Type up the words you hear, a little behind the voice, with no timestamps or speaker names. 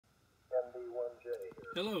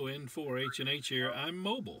Hello, N4H&H here. I'm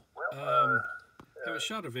mobile. Haven't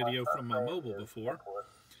shot a video from my mobile before.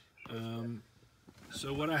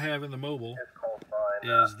 So what I have in the mobile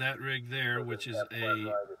is that rig there, which is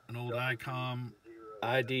an old ICOM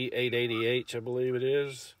ID880H, I believe it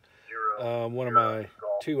is. One of my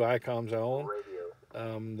two ICOMs I own.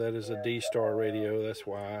 That is a D-Star radio. That's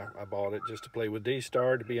why I bought it, just to play with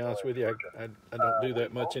D-Star. To be honest with you, I don't do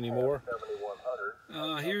that much anymore.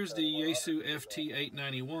 Here's the Yaesu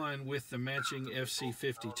FT-891 with the matching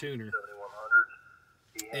FC50 tuner.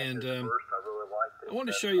 And I want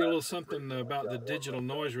to show you a little something about the digital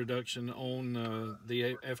noise reduction on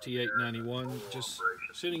the FT-891. Just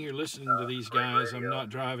sitting here listening to these guys. I'm not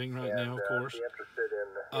driving right now, of course.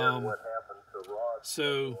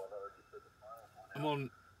 So I'm on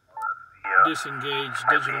disengage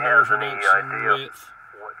digital noise reduction width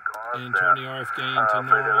and turn the RF gain to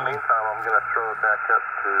normal.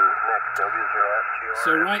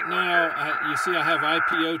 So right now, you see I have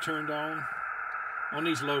IPO turned on. On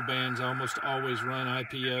these low bands, I almost always run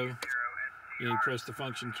IPO. You press the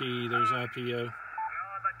function key, there's IPO.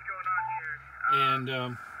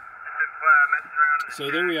 And so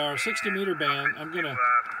there we are, 60-meter band. I'm going to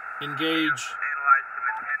engage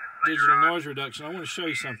digital noise reduction. I want to show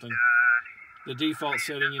you something. The default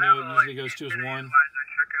setting, you know, it usually goes to is 1.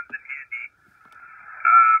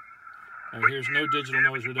 All right, here's no digital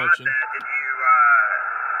noise reduction.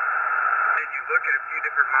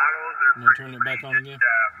 I'm going to turn it back on again.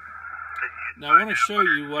 Now I want to show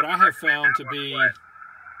you what I have found to be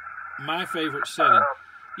my favorite setting.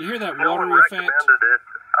 You hear that watery effect?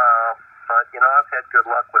 But you know, I've had good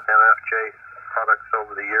luck with MFJ products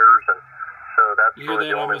over the years, and so that's you hear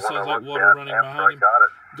that almost sounds like water running behind him.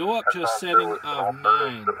 Go up to a setting of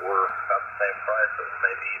 9.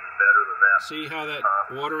 See how that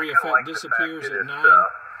watery effect disappears at 9?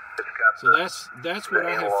 So that's what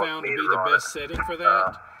I have found to be the best setting for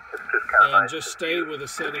that. And just stay with a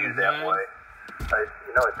setting of 9.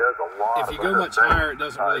 If you go much higher, it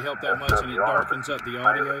doesn't really help that much, and it darkens up the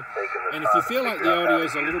audio. And if you feel like the audio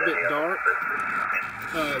is a little bit dark,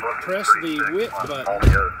 press the width button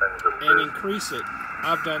and increase it.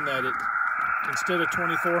 I've done that. Instead of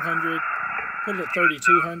 2400, put it at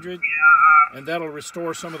 3200, and that'll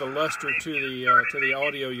restore some of the luster to the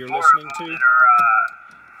audio you're listening to.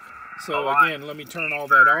 So again, let me turn all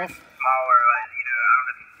that off.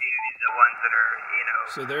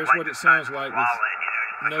 So there's what it sounds like with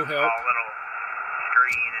no help.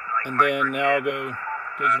 And then now I'll go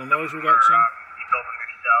digital noise reduction.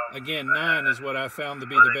 Again, 9 is what I found to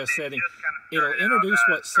be the best setting. It'll introduce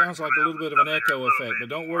what sounds like a little bit of an echo effect, but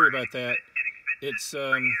don't worry about that. It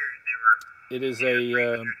is a,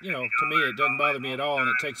 you know, to me it doesn't bother me at all, and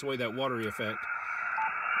it takes away that watery effect.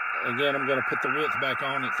 Again, I'm going to put the width back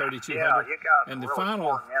on at 3200. And the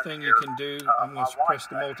final thing you can do, I'm going to press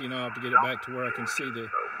the multi-knob to get it back to where I can see the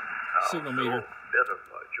signal meter,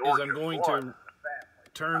 is I'm going to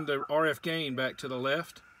turn the RF gain back to the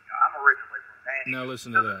left. Now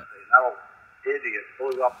listen to that.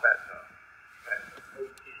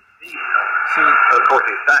 See,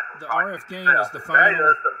 the RF gain is the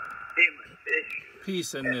final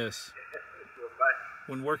piece in this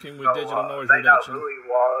when working with digital noise reduction.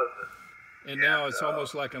 And now it's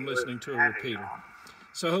almost like I'm listening to a repeater.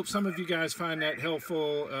 So I hope some of you guys find that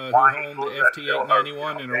helpful who own the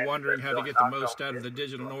FT-891 and are wondering how to get the most out of the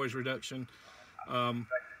digital noise reduction.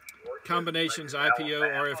 Combinations, IPO,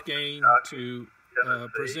 RF gain to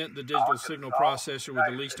present the digital signal processor with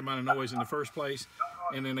the least amount of noise in the first place.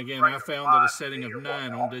 And then again, I found that a setting of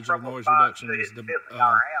 9 on digital noise reduction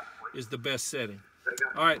is the best setting.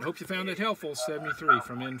 All right, hope you found it helpful. 73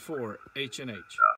 from N4H&H.